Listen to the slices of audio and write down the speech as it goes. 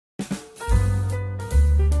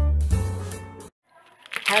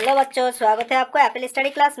Hello बच्चों, स्वागत है आपको एप्पल स्टडी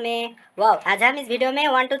क्लास में। वाह, आज हम इस वीडियो में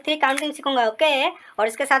 1 2 3 काउंटिंग सीखूंगा। ओके, और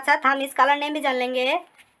इसके साथ साथ हम इस कलर नेम भी जान लेंगे।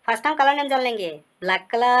 फर्स्ट हम कलर नेम जान लेंगे। Black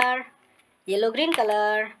colour, yellow green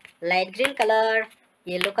colour, light green colour,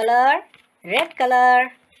 yellow colour, red colour,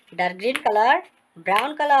 dark green colour,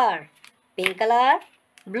 brown colour, pink colour,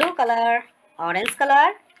 blue colour, orange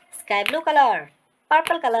colour, sky blue colour,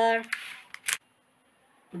 purple colour,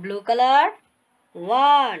 blue colour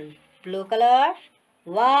 1, blue colour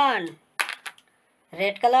 1,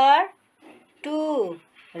 red colour 2,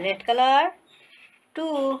 red colour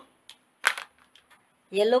 2,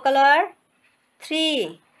 yellow colour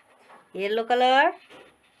 3, yellow colour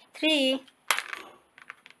 3,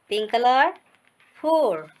 pink colour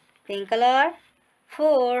 4, pink colour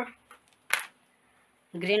 4,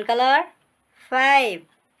 green colour 5,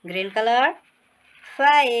 green colour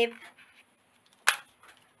 5,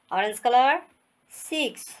 orange colour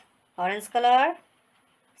 6, orange colour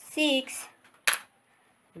 6,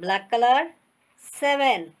 black colour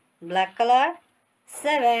 7, black colour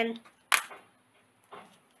 7,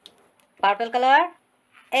 purple colour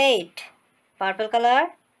 8, purple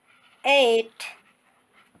colour 8,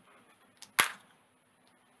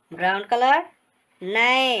 brown colour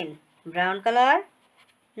 9, brown colour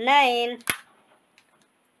 9,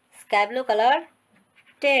 sky blue colour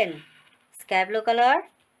 10, sky blue colour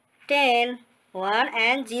 10, 1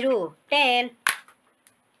 and 0, 10,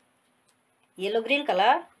 yellow green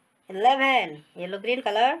colour 11, yellow green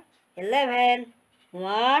colour 11,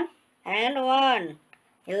 1 and 1,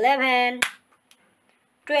 11,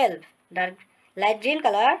 12, dark light green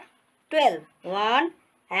colour 12, 1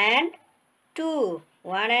 and 2,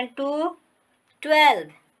 1 and 2, 12,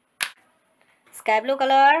 sky blue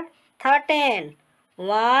colour 13,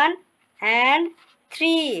 1 and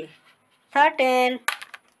 3, 13,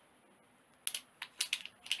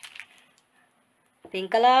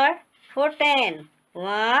 pink colour 14,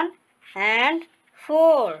 1 and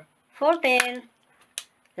 4, 14,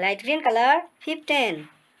 light green colour 15,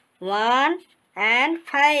 1 and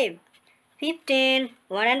 5, 15,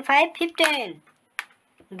 1 and 5, 15,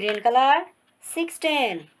 green colour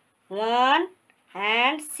 16, 1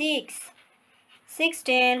 and 6,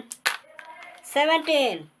 16,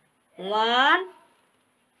 17, 1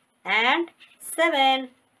 and 7,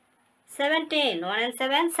 17, 1 and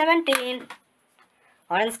 7, 17,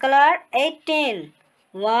 orange color 18,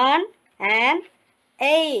 1 and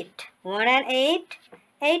 8, 1 and 8,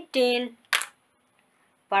 18,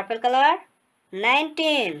 purple color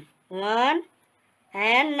 19, 1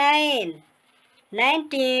 and 9,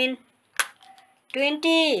 19,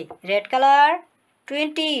 20, red color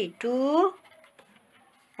 20, 2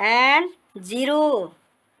 and 0,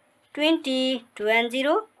 20, 2 and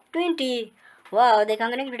 0, 20। वाह, देखा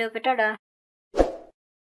next video पे। टाटा।